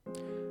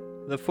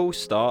the false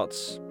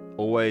starts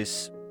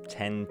always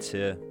tend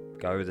to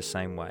go the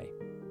same way.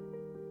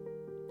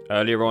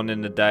 Earlier on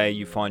in the day,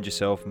 you find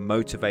yourself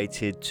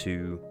motivated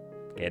to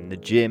get in the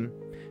gym,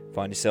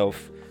 find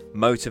yourself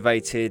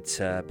motivated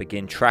to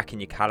begin tracking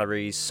your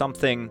calories.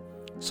 Something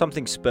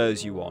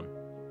spurs you on.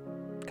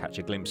 Catch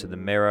a glimpse of the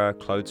mirror,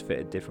 clothes fit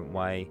a different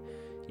way.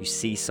 You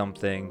see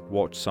something,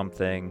 watch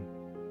something.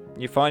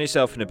 You find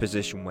yourself in a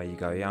position where you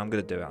go, yeah, I'm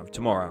going to do it.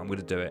 Tomorrow, I'm going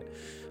to do it.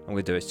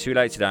 It's too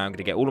late today. I'm going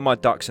to get all of my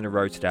ducks in a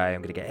row today.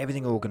 I'm going to get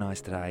everything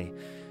organised today.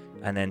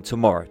 And then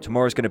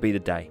tomorrow's going to be the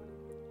day.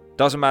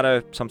 Doesn't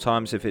matter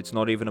sometimes if it's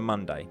not even a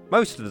Monday.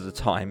 Most of the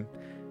time,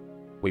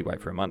 we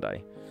wait for a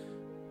Monday.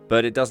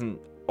 But it doesn't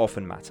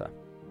often matter.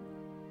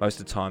 Most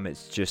of the time,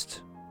 it's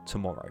just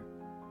tomorrow.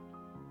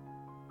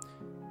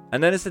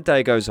 And then as the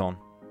day goes on,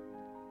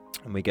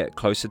 and we get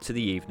closer to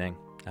the evening,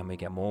 and we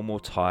get more and more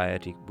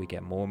tired, we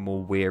get more and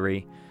more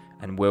weary,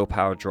 and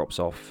willpower drops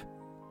off,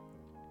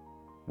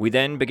 we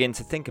then begin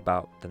to think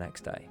about the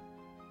next day.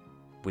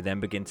 We then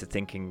begin to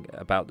thinking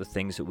about the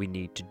things that we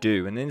need to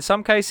do. And in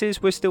some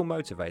cases, we're still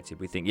motivated.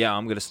 We think, yeah,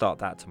 I'm going to start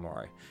that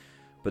tomorrow.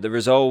 But the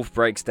resolve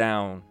breaks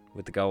down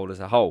with the goal as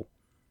a whole.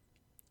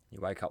 You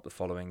wake up the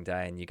following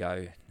day and you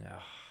go,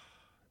 oh,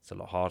 it's a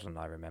lot harder than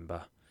I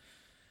remember.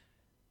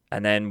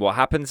 And then what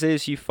happens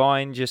is you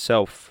find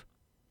yourself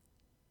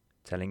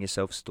telling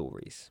yourself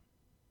stories.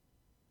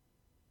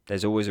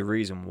 There's always a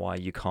reason why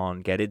you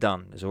can't get it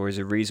done. There's always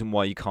a reason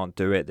why you can't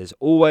do it. There's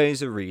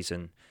always a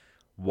reason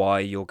why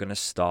you're going to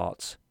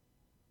start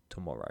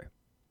tomorrow.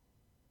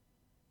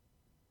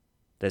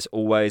 There's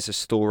always a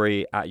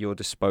story at your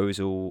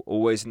disposal,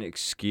 always an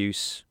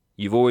excuse.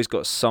 You've always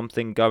got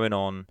something going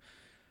on.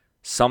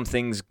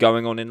 Something's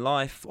going on in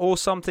life, or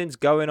something's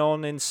going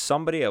on in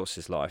somebody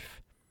else's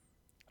life,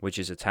 which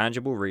is a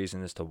tangible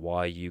reason as to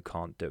why you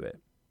can't do it.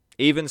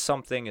 Even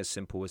something as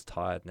simple as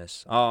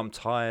tiredness. Oh, I'm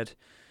tired.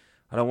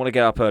 I don't want to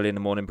get up early in the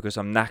morning because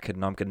I'm knackered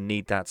and I'm going to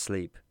need that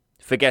sleep.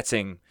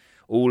 Forgetting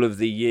all of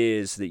the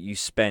years that you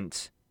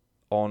spent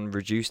on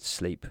reduced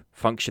sleep,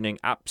 functioning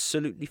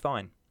absolutely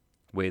fine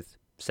with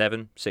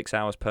 6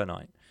 hours per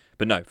night.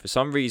 But no, for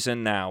some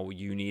reason now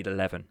you need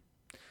 11.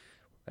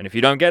 And if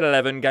you don't get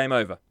 11, game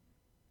over.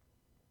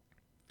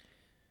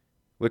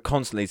 We're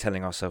constantly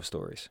telling ourselves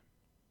stories.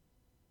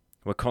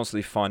 We're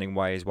constantly finding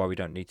ways why we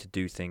don't need to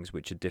do things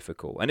which are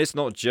difficult. And it's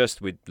not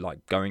just with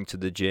like going to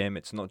the gym.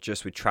 It's not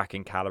just with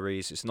tracking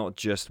calories. It's not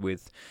just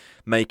with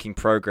making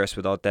progress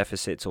with our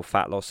deficits or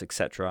fat loss,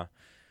 etc.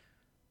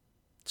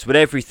 It's with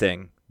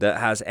everything that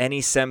has any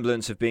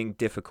semblance of being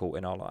difficult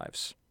in our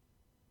lives.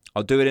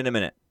 I'll do it in a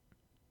minute.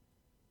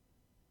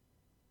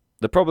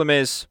 The problem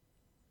is,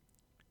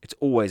 it's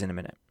always in a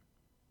minute.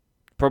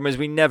 The problem is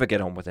we never get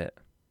on with it.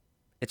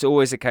 It's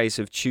always a case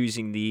of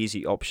choosing the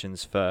easy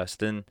options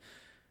first. And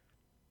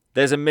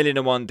there's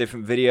 1,000,001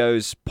 different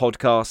videos,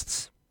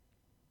 podcasts,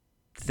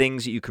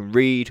 things that you can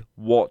read,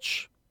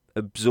 watch,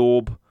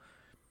 absorb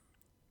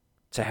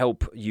to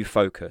help you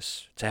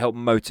focus, to help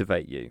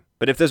motivate you.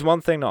 But if there's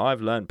one thing that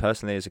I've learned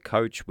personally as a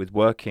coach with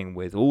working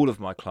with all of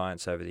my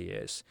clients over the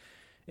years,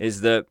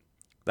 is that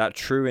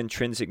true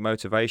intrinsic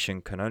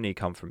motivation can only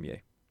come from you.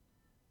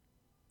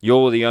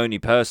 You're the only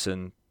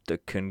person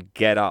that can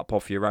get up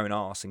off your own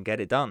arse and get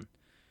it done.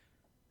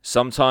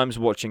 Sometimes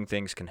watching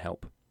things can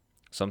help.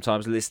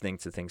 Sometimes listening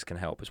to things can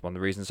help. It's one of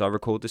the reasons I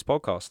record this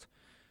podcast.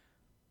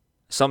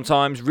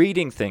 Sometimes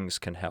reading things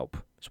can help.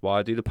 It's why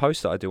I do the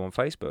posts that I do on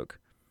Facebook.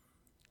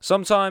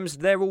 Sometimes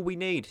they're all we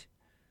need.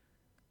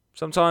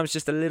 Sometimes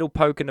just a little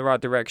poke in the right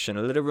direction,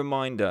 a little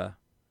reminder,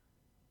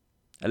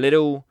 a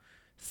little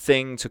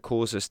thing to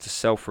cause us to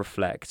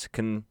self-reflect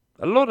can,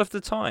 a lot of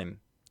the time,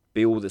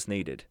 be all that's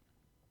needed.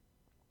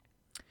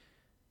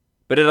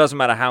 But it doesn't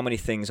matter how many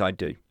things I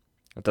do.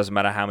 It doesn't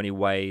matter how many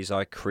ways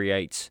I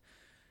create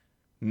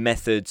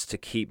methods to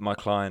keep my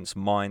clients'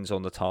 minds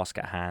on the task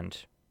at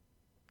hand.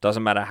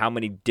 Doesn't matter how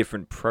many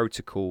different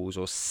protocols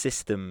or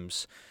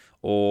systems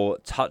or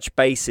touch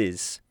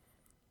bases.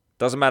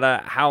 Doesn't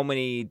matter how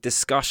many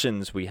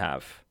discussions we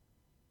have.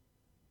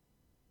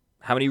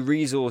 How many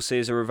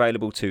resources are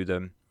available to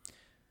them.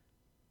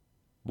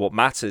 What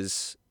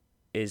matters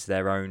is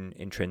their own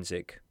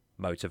intrinsic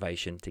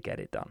motivation to get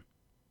it done.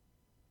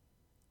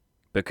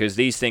 Because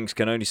these things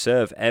can only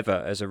serve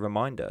ever as a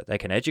reminder. They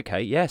can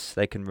educate, yes,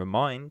 they can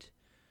remind.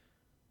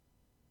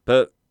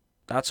 But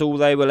that's all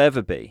they will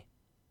ever be.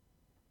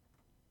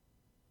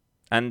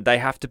 And they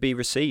have to be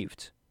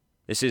received.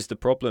 This is the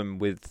problem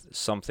with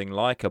something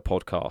like a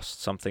podcast,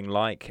 something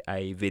like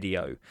a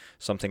video,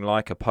 something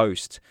like a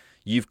post.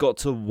 You've got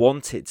to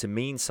want it to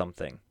mean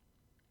something.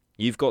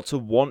 You've got to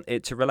want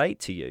it to relate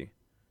to you.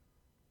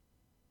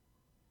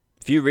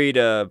 If you read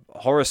a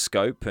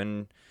horoscope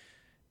and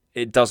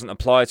it doesn't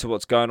apply to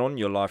what's going on in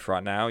your life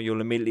right now,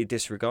 you'll immediately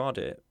disregard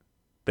it.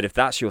 But if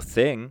that's your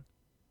thing,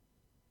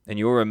 and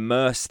you're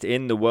immersed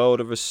in the world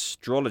of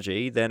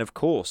astrology, then of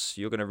course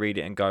you're going to read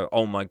it and go,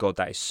 oh my God,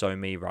 that is so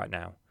me right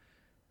now.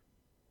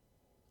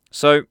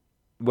 So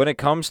when it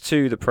comes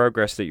to the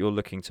progress that you're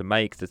looking to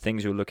make, the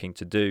things you're looking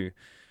to do,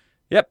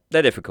 yep,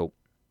 they're difficult.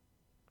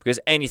 Because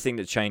anything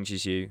that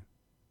changes you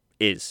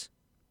is.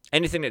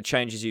 Anything that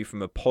changes you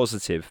from a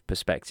positive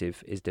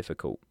perspective is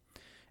difficult.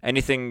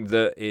 Anything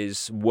that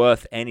is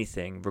worth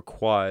anything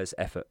requires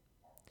effort.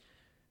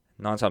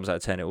 9 times out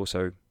of 10, it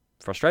also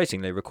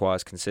frustratingly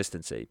requires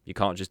consistency. You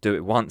can't just do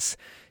it once.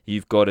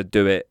 You've got to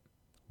do it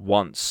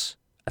once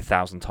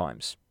 1,000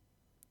 times.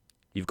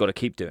 You've got to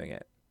keep doing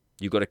it.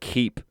 You've got to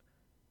keep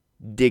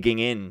digging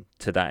in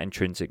to that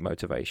intrinsic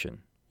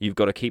motivation. You've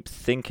got to keep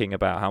thinking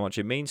about how much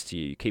it means to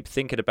you. Keep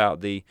thinking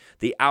about the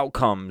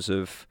outcomes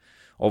of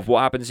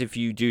what happens if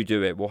you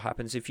do it, what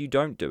happens if you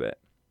don't do it.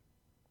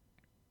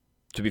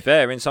 To be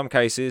fair, in some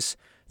cases,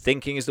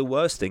 thinking is the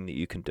worst thing that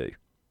you can do.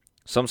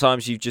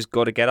 Sometimes you've just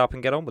got to get up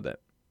and get on with it.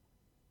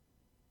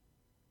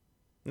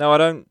 Now, I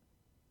don't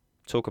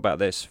talk about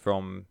this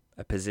from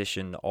a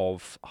position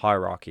of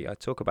hierarchy. I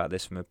talk about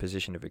this from a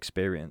position of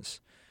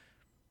experience.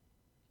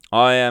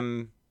 I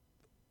am,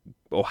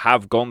 or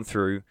have gone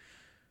through,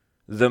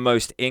 the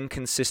most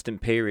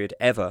inconsistent period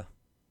ever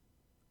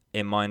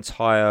in my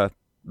entire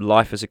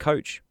life as a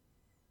coach.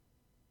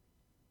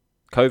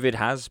 COVID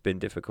has been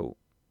difficult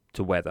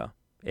to weather.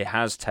 It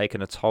has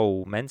taken a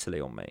toll mentally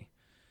on me.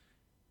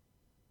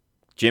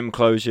 Gym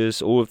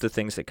closures, all of the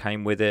things that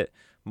came with it.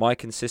 My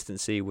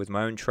consistency with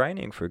my own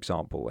training, for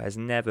example, has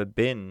never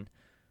been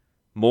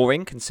more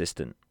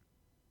inconsistent.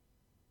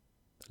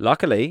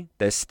 Luckily,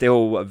 there's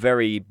still a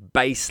very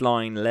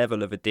baseline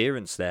level of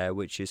adherence there,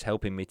 which is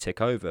helping me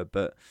tick over,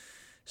 but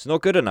it's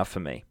not good enough for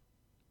me.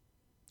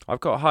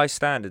 I've got high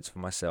standards for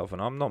myself,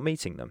 and I'm not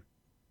meeting them.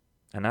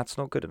 And that's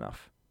not good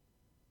enough.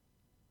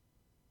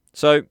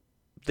 So,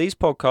 these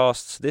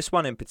podcasts, this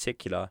one in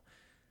particular,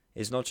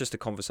 is not just a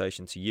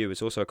conversation to you,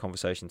 it's also a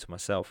conversation to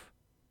myself.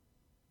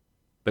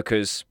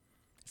 Because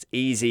it's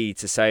easy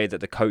to say that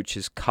the coach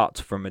is cut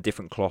from a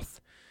different cloth.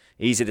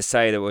 Easy to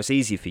say that, well, it's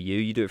easy for you,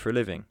 you do it for a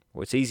living.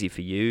 Well, it's easy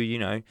for you,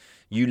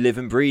 you live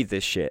and breathe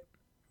this shit.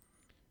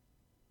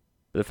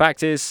 But the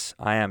fact is,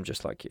 I am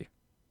just like you.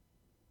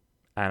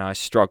 And I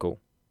struggle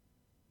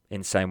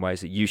in the same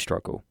ways that you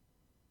struggle.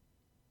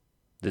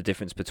 The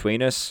difference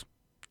between us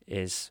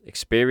is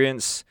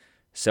experience,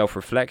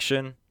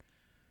 self-reflection,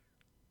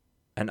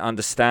 and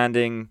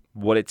understanding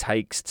what it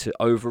takes to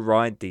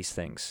override these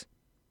things.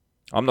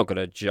 I'm not going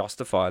to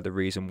justify the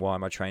reason why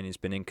my training's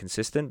been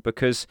inconsistent,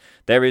 because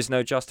there is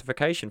no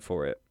justification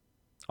for it.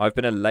 I've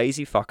been a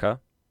lazy fucker.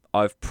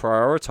 I've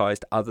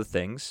prioritized other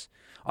things.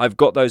 I've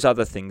got those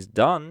other things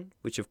done,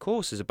 which of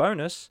course is a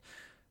bonus,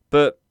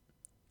 but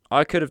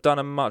I could have done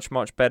a much,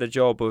 much better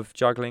job of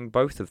juggling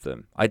both of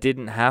them. I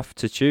didn't have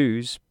to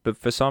choose, but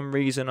for some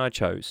reason I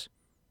chose.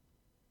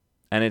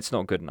 And it's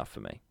not good enough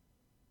for me.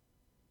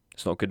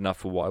 It's not good enough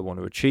for what I want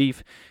to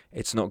achieve.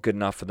 It's not good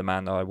enough for the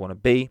man that I want to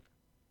be.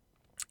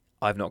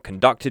 I've not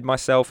conducted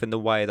myself in the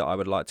way that I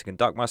would like to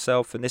conduct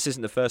myself. And this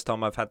isn't the first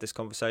time I've had this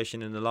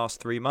conversation in the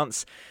last 3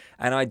 months.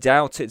 And I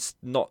doubt it's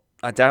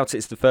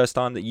the first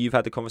time that you've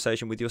had the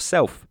conversation with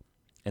yourself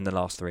in the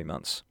last 3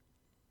 months.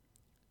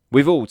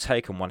 We've all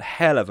taken one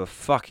hell of a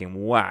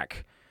fucking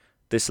whack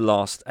this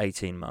last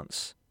 18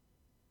 months.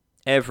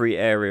 Every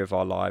area of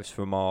our lives,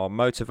 from our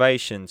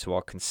motivation to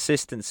our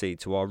consistency,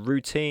 to our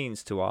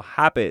routines, to our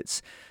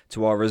habits,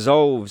 to our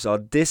resolves, our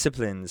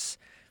disciplines.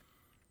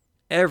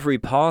 Every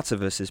part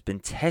of us has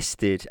been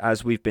tested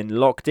as we've been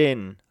locked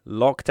in,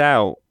 locked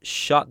out,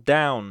 shut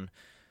down,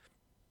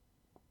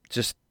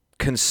 just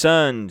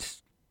concerned,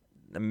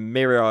 a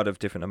myriad of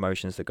different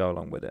emotions that go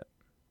along with it.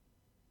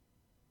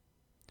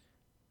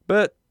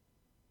 But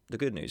the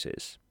good news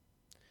is,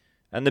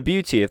 and the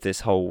beauty of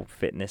this whole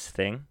fitness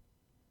thing,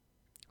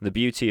 the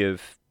beauty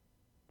of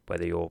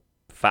whether you're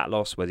fat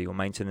loss, whether you're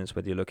maintenance,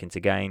 whether you're looking to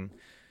gain,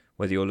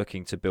 whether you're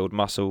looking to build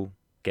muscle,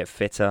 get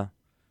fitter,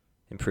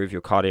 improve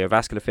your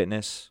cardiovascular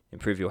fitness,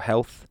 improve your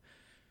health,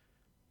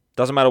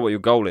 doesn't matter what your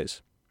goal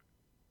is.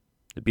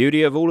 The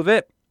beauty of all of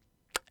it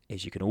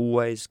is you can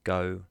always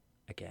go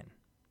again.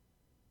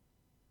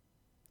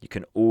 You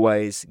can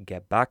always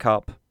get back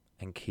up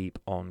and keep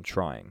on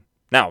trying.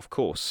 Now, of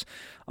course,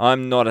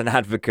 I'm not an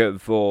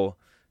advocate for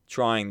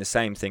trying the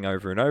same thing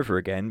over and over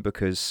again,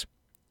 because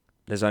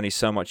there's only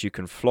so much you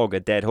can flog a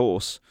dead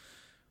horse.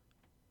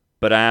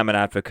 But I am an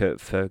advocate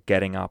for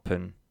getting up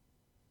and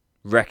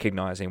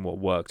recognizing what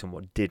worked and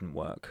what didn't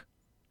work.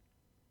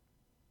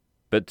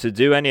 But to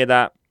do any of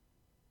that,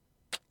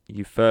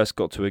 you first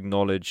got to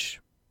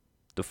acknowledge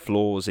the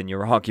flaws in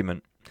your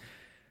argument.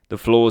 The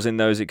flaws in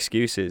those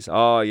excuses.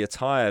 Oh, you're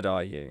tired,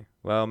 are you?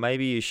 Well,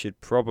 maybe you should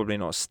probably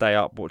not stay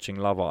up watching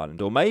Love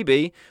Island. Or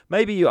maybe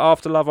you,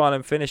 after Love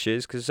Island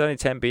finishes, because it's only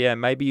 10 p.m,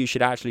 maybe you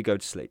should actually go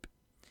to sleep.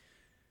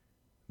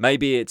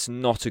 Maybe it's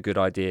not a good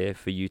idea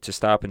for you to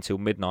stay up until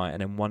midnight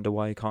and then wonder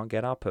why you can't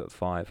get up at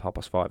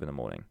 5:30 in the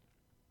morning.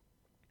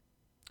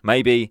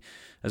 Maybe,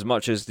 as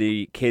much as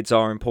the kids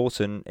are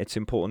important, it's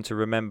important to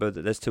remember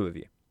that there's 2 of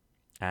you.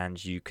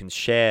 And you can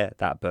share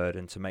that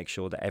burden to make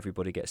sure that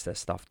everybody gets their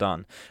stuff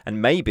done.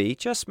 And maybe,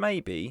 just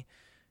maybe,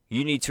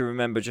 you need to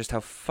remember just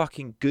how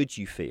good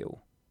you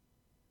feel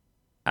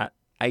at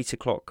 8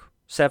 o'clock,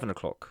 7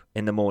 o'clock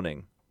in the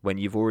morning, when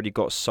you've already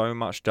got so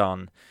much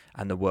done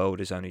and the world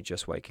is only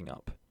just waking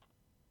up?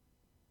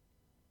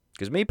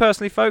 Because me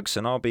personally, folks,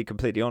 and I'll be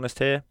completely honest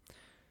here,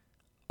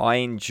 I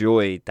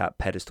enjoy that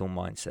pedestal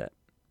mindset.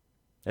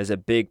 There's a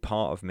big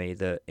part of me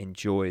that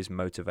enjoys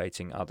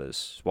motivating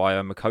others. That's why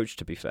I'm a coach,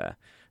 to be fair.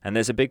 And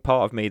there's a big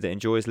part of me that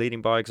enjoys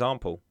leading by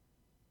example.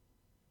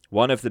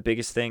 One of the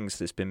biggest things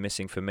that's been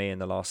missing for me in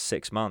the last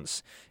 6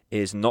 months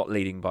is not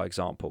leading by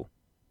example.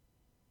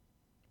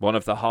 One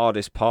of the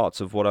hardest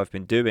parts of what I've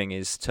been doing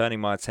is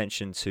turning my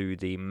attention to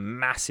the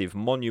massive,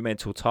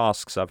 monumental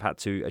tasks I've had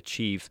to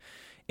achieve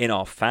in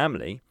our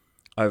family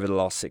over the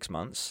last 6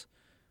 months.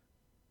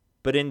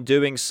 But in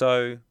doing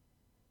so,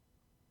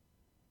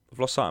 I've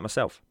lost sight of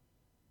myself.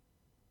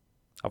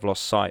 I've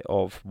lost sight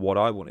of what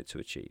I wanted to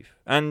achieve.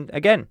 And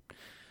again,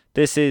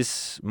 this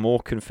is more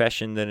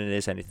confession than it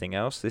is anything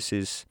else. This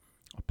is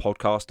a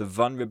podcast of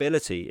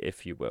vulnerability,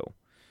 if you will.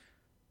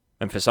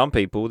 And for some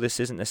people, this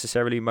isn't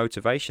necessarily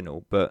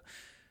motivational, but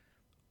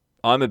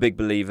I'm a big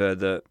believer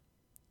that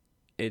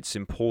it's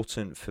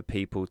important for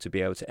people to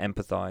be able to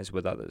empathize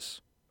with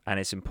others. And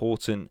it's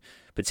important,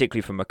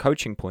 particularly from a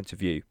coaching point of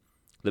view,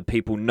 that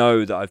people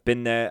know that I've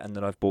been there and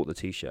that I've bought the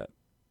t-shirt.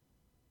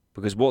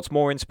 Because what's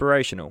more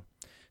inspirational?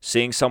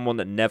 Seeing someone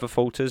that never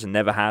falters and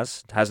never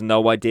has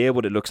no idea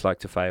what it looks like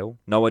to fail,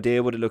 no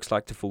idea what it looks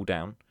like to fall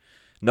down,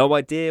 no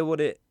idea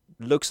what it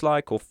looks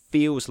like or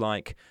feels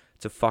like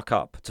to fuck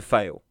up, to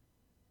fail.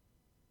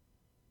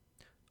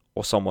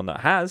 Or someone that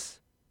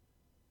has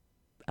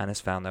and has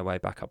found their way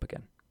back up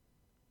again.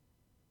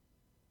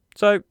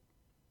 So,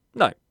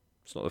 no,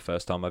 it's not the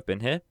first time I've been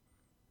here.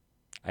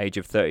 Age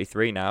of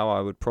 33 now, I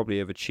would probably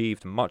have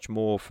achieved much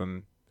more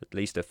from at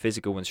least a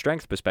physical and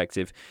strength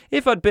perspective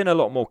if I'd been a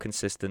lot more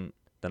consistent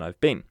than I've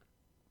been.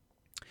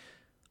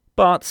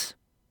 But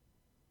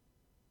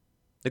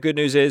the good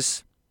news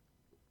is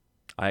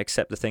I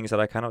accept the things that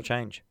I cannot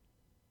change.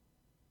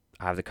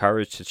 I have the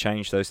courage to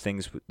change those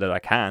things that I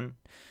can,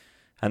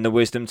 and the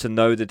wisdom to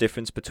know the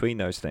difference between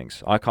those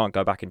things. I can't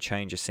go back and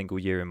change a single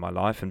year in my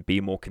life and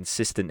be more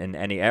consistent in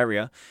any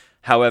area.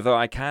 However,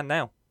 I can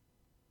now.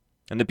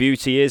 And the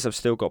beauty is I've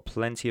still got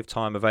plenty of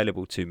time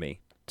available to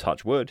me.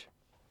 Touch wood.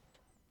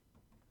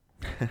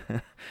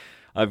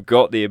 I've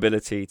got the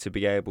ability to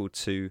be able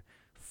to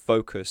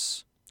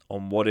focus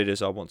on what it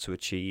is I want to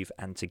achieve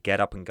and to get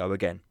up and go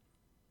again.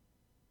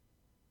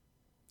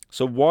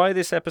 So why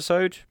this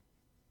episode?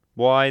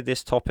 Why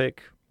this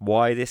topic?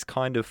 Why this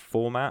kind of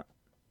format?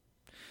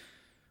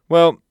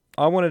 Well,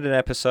 I wanted an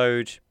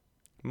episode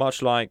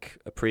much like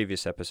a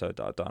previous episode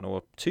that I've done,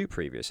 or 2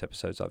 previous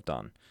episodes I've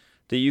done,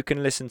 that you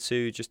can listen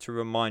to just to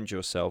remind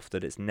yourself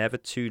that it's never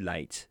too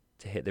late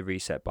to hit the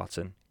reset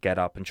button, get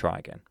up and try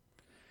again.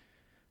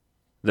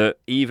 That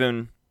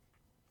even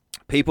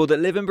people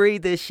that live and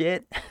breathe this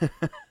shit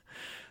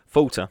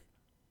falter.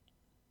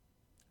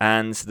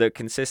 And that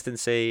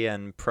consistency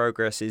and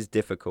progress is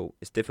difficult.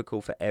 It's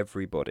difficult for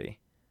everybody.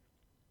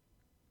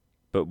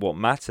 But what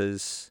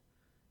matters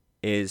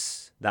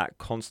is that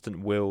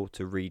constant will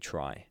to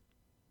retry.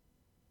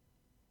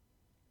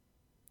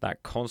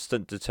 That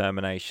constant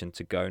determination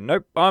to go,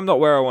 nope, I'm not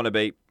where I want to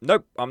be.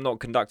 Nope, I'm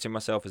not conducting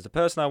myself as the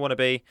person I want to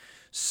be.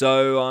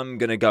 So I'm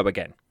going to go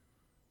again.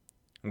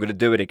 I'm going to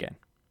do it again.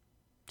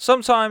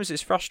 Sometimes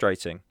it's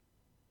frustrating.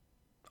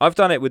 I've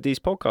done it with these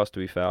podcasts, to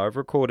be fair. I've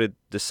recorded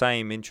the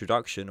same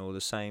introduction or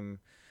the same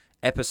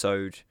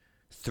episode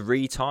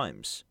 3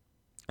 times.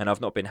 And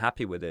I've not been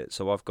happy with it.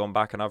 So I've gone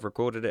back and I've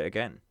recorded it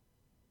again.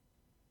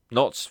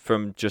 Not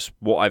from just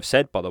what I've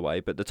said, by the way,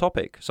 but the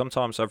topic.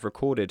 Sometimes I've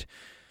recorded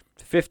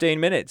 15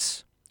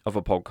 minutes of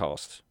a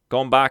podcast,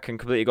 gone back and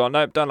completely gone,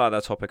 nope, don't like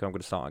that topic, I'm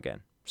going to start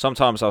again.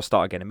 Sometimes I'll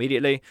start again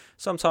immediately.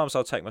 Sometimes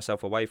I'll take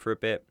myself away for a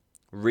bit,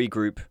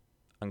 regroup,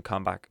 and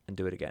come back and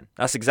do it again.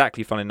 That's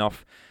exactly, fun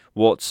enough,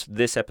 what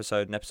this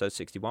episode and episode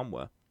 61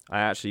 were. I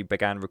actually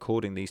began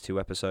recording these 2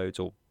 episodes,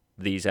 or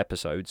these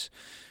episodes,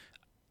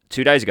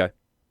 2 days ago.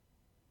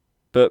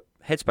 But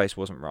headspace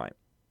wasn't right.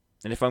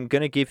 And if I'm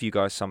going to give you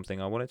guys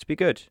something, I want it to be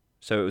good.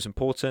 So it was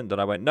important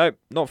that I went, nope,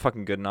 not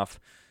fucking good enough.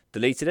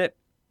 Deleted it.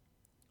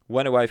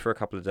 Went away for a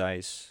couple of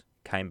days.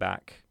 Came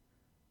back.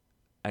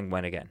 And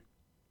went again.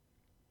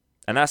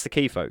 And that's the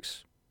key,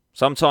 folks.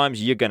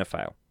 Sometimes you're going to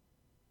fail.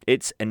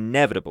 It's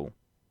inevitable.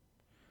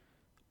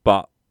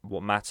 But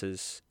what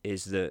matters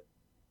is that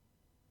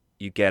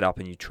you get up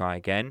and you try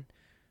again.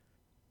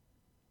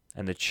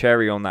 And the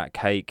cherry on that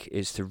cake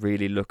is to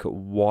really look at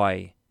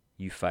why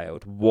you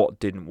failed. What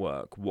didn't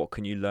work? What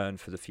can you learn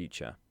for the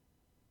future?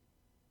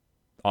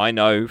 I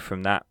know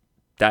from that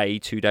day,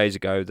 2 days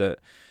ago, that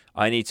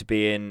I need to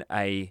be in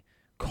a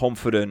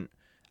confident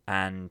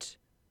and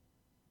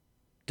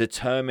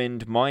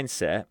determined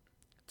mindset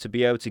to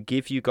be able to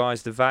give you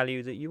guys the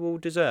value that you all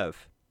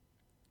deserve.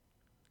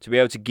 To be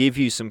able to give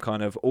you some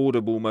kind of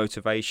audible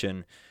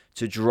motivation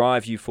to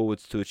drive you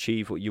forwards to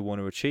achieve what you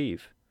want to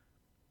achieve.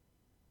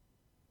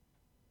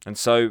 And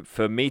so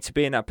for me to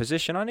be in that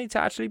position, I need to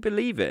actually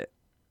believe it.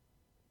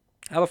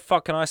 How the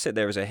fuck can I sit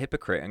there as a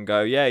hypocrite and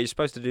go, yeah, you're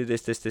supposed to do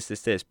this,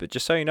 this. But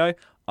just so you know,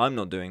 I'm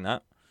not doing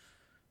that.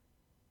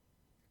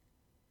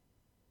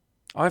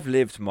 I've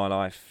lived my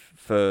life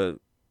for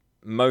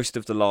most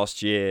of the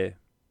last year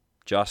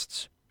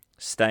just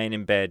staying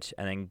in bed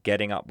and then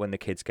getting up when the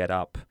kids get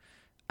up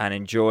and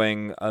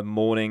enjoying a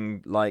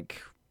morning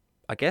like,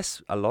 I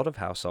guess, a lot of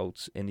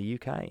households in the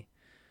UK.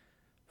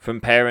 From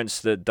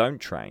parents that don't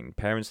train,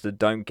 parents that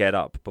don't get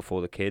up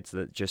before the kids,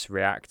 that just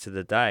react to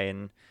the day.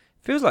 And it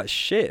feels like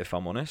shit, if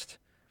I'm honest.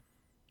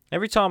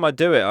 Every time I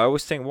do it, I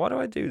always think, why do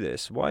I do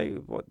this? Why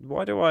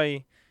do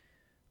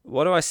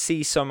I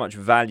see so much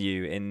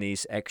value in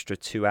these extra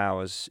 2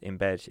 hours in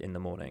bed in the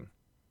morning?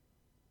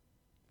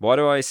 Why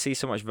do I see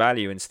so much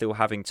value in still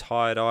having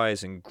tired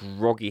eyes and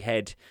groggy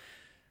head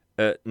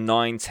at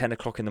 9, 10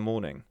 o'clock in the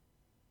morning?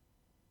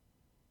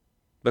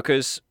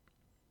 Because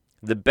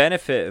the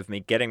benefit of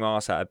me getting my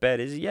ass out of bed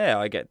is, yeah,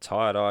 I get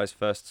tired eyes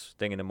first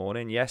thing in the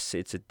morning. Yes,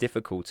 it's a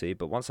difficulty,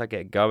 but once I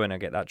get going, I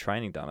get that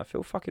training done, I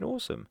feel fucking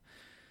awesome.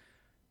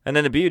 And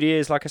then the beauty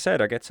is, like I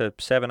said, I get to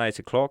 7, 8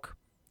 o'clock,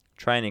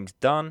 training's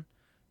done,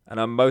 and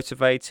I'm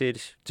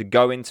motivated to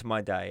go into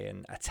my day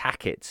and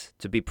attack it,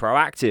 to be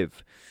proactive,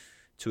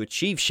 to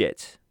achieve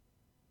shit,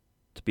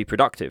 to be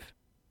productive.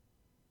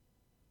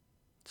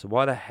 So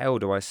why the hell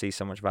do I see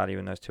so much value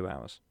in those 2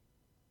 hours?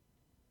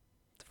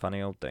 It's a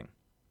funny old thing.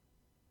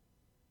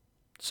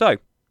 So,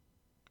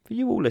 for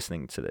you all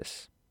listening to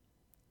this,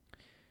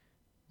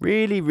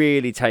 really,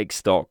 really take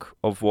stock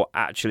of what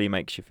actually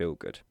makes you feel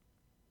good.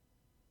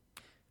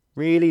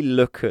 Really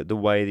look at the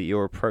way that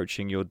you're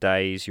approaching your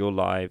days, your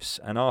lives,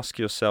 and ask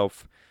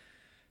yourself,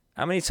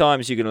 how many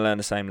times are you going to learn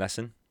the same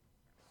lesson?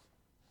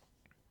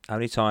 How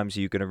many times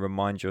are you going to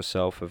remind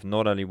yourself of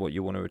not only what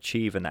you want to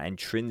achieve and that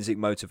intrinsic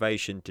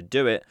motivation to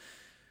do it,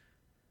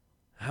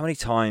 how many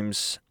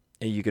times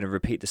are you going to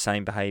repeat the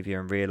same behavior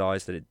and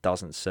realize that it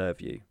doesn't serve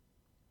you?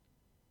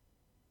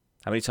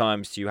 How many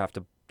times do you have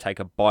to take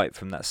a bite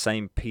from that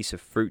same piece of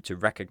fruit to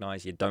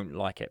recognize you don't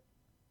like it?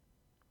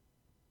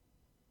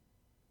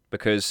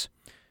 Because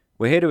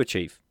we're here to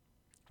achieve.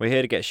 We're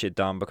here to get shit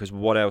done, because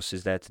what else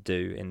is there to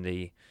do in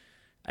the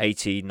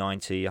 80,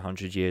 90,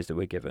 100 years that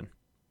we're given?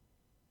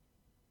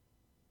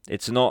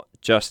 It's not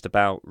just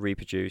about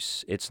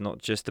reproduce. It's not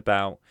just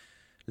about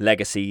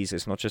legacies.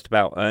 It's not just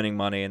about earning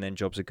money and then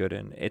jobs are good.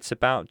 And it's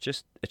about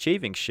just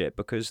achieving shit,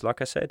 because,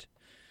 like I said,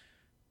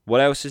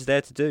 what else is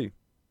there to do?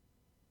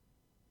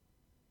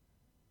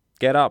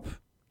 Get up,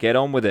 get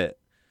on with it,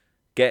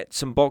 get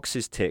some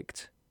boxes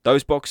ticked.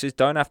 Those boxes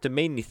don't have to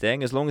mean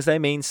anything as long as they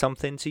mean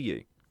something to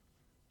you.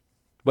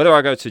 Whether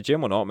I go to the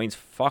gym or not means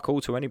fuck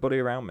all to anybody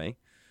around me.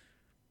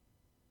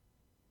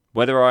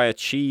 Whether I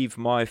achieve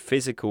my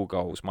physical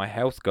goals, my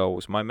health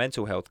goals, my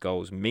mental health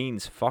goals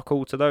means fuck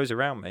all to those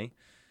around me.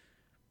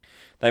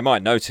 They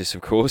might notice,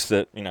 of course,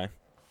 that,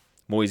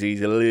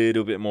 Moisey's a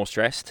little bit more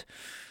stressed,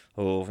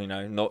 or,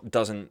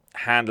 doesn't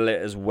handle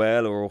it as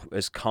well or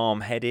as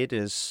calm-headed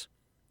as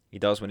he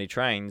does when he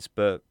trains,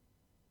 but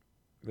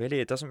really,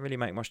 it doesn't really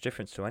make much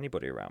difference to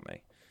anybody around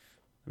me.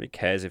 Nobody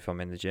cares if I'm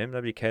in the gym.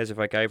 Nobody cares if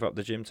I gave up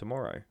the gym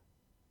tomorrow.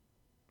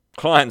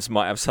 Clients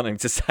might have something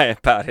to say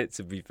about it,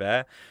 to be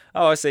fair.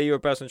 Oh, I see you're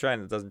a personal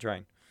trainer that doesn't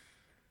train.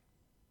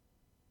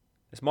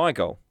 It's my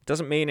goal. It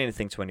doesn't mean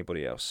anything to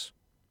anybody else.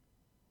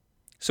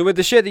 So with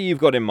the shit that you've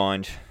got in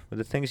mind, with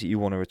the things that you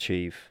want to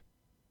achieve,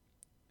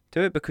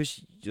 do it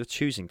because you're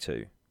choosing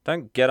to.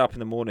 Don't get up in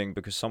the morning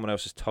because someone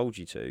else has told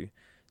you to.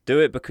 Do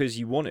it because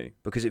you want to,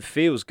 because it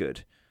feels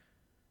good.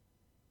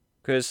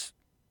 Because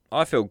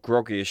I feel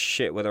groggy as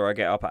shit whether I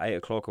get up at 8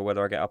 o'clock or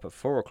whether I get up at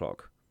 4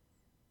 o'clock.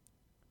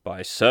 But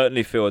I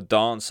certainly feel a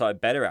darn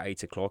sight better at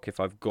 8 o'clock if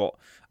I've got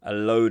a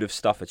load of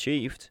stuff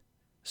achieved.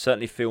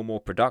 Certainly feel more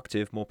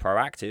productive, more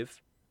proactive.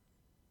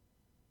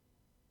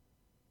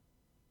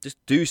 Just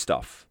do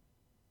stuff.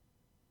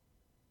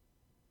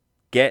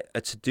 Get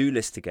a to-do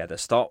list together.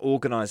 Start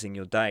organising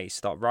your day.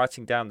 Start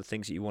writing down the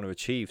things that you want to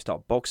achieve.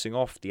 Start boxing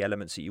off the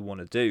elements that you want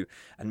to do.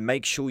 And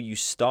make sure you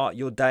start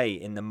your day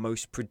in the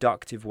most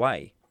productive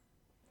way.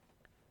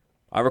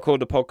 I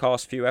recorded a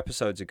podcast a few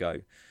episodes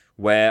ago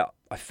where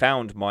I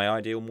found my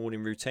ideal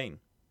morning routine.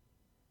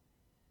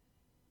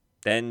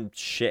 Then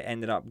shit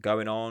ended up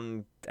going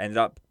on. Ended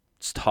up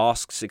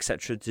tasks,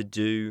 etc. to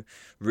do.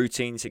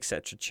 Routines,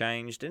 etc.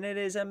 changed. And it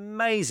is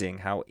amazing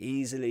how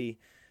easily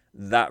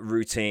that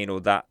routine or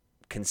that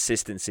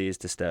consistency is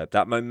disturbed.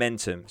 That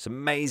momentum, it's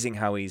amazing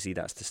how easy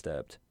that's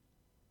disturbed.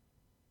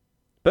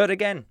 But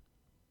again,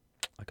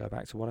 I go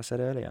back to what I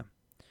said earlier.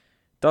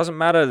 Doesn't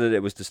matter that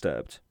it was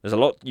disturbed. There's a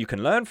lot you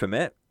can learn from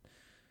it.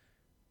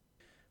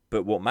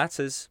 But what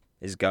matters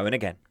is going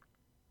again.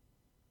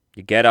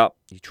 You get up,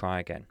 you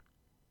try again.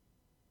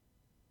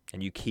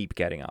 And you keep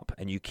getting up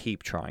and you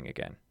keep trying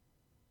again.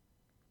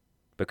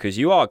 Because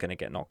you are going to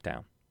get knocked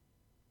down.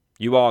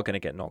 You are going to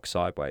get knocked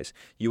sideways.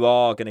 You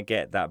are going to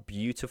get that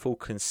beautiful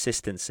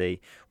consistency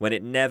when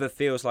it never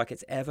feels like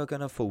it's ever going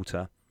to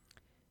falter.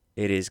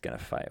 It is going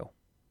to fail.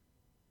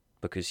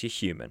 Because you're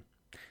human.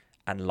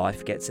 And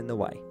life gets in the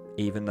way.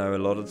 Even though a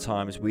lot of the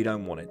times we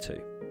don't want it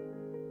to.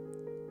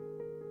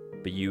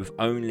 But you've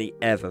only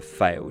ever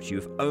failed.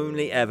 You've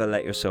only ever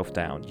let yourself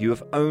down. You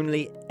have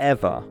only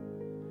ever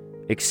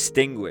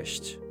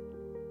extinguished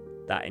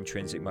that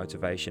intrinsic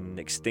motivation and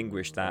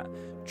extinguish that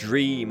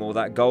dream or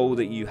that goal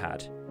that you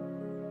had.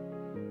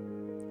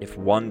 If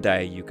one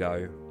day you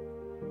go,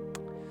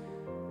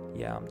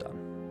 yeah, I'm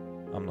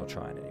done. I'm not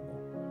trying anymore.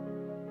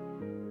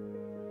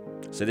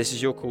 So this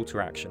is your call to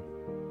action.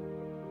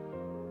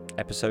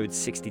 Episode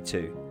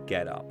 62,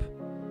 get up.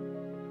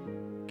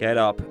 Get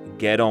up,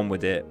 get on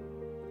with it.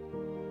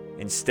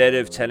 Instead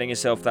of telling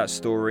yourself that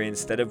story,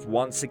 instead of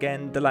once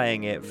again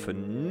delaying it for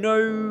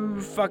no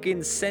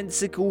fucking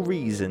sensical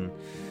reason,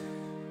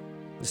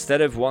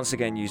 instead of once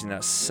again using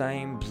that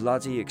same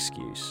bloody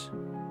excuse,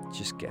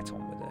 just get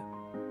on with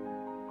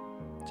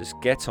it. Just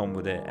get on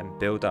with it and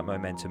build that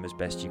momentum as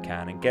best you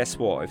can. And guess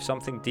what? If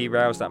something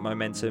derails that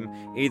momentum,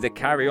 either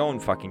carry on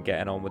fucking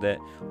getting on with it,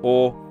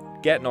 or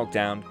get knocked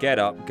down, get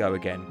up, go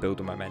again, build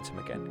the momentum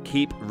again.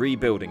 Keep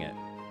rebuilding it.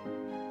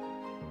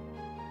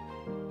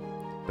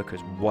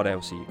 Because what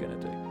else are you going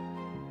to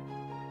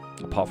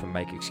do? Apart from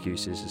make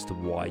excuses as to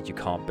why you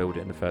can't build it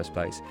in the first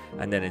place.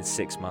 And then in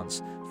 6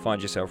 months,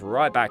 find yourself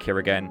right back here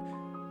again,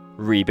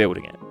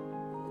 rebuilding it.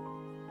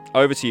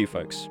 Over to you,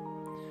 folks.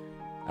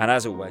 And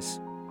as always,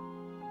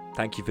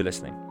 thank you for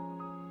listening.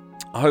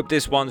 I hope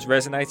this one's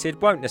resonated.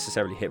 Won't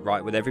necessarily hit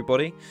right with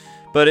everybody,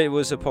 but it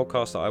was a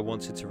podcast that I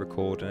wanted to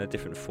record in a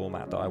different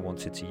format that I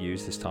wanted to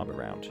use this time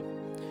around.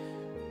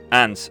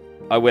 And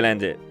I will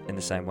end it in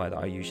the same way that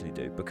I usually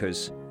do,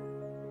 because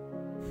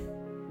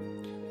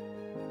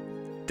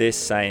this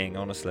saying,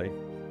 honestly,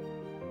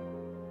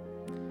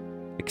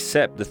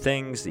 accept the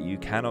things that you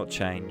cannot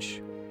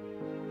change.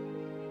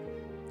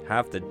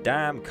 Have the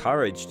damn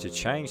courage to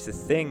change the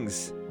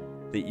things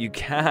that you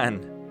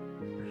can.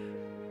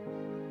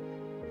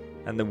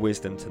 And the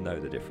wisdom to know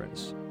the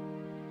difference.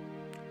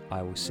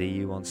 I will see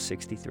you on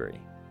 63.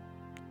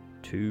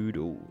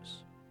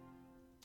 Toodles.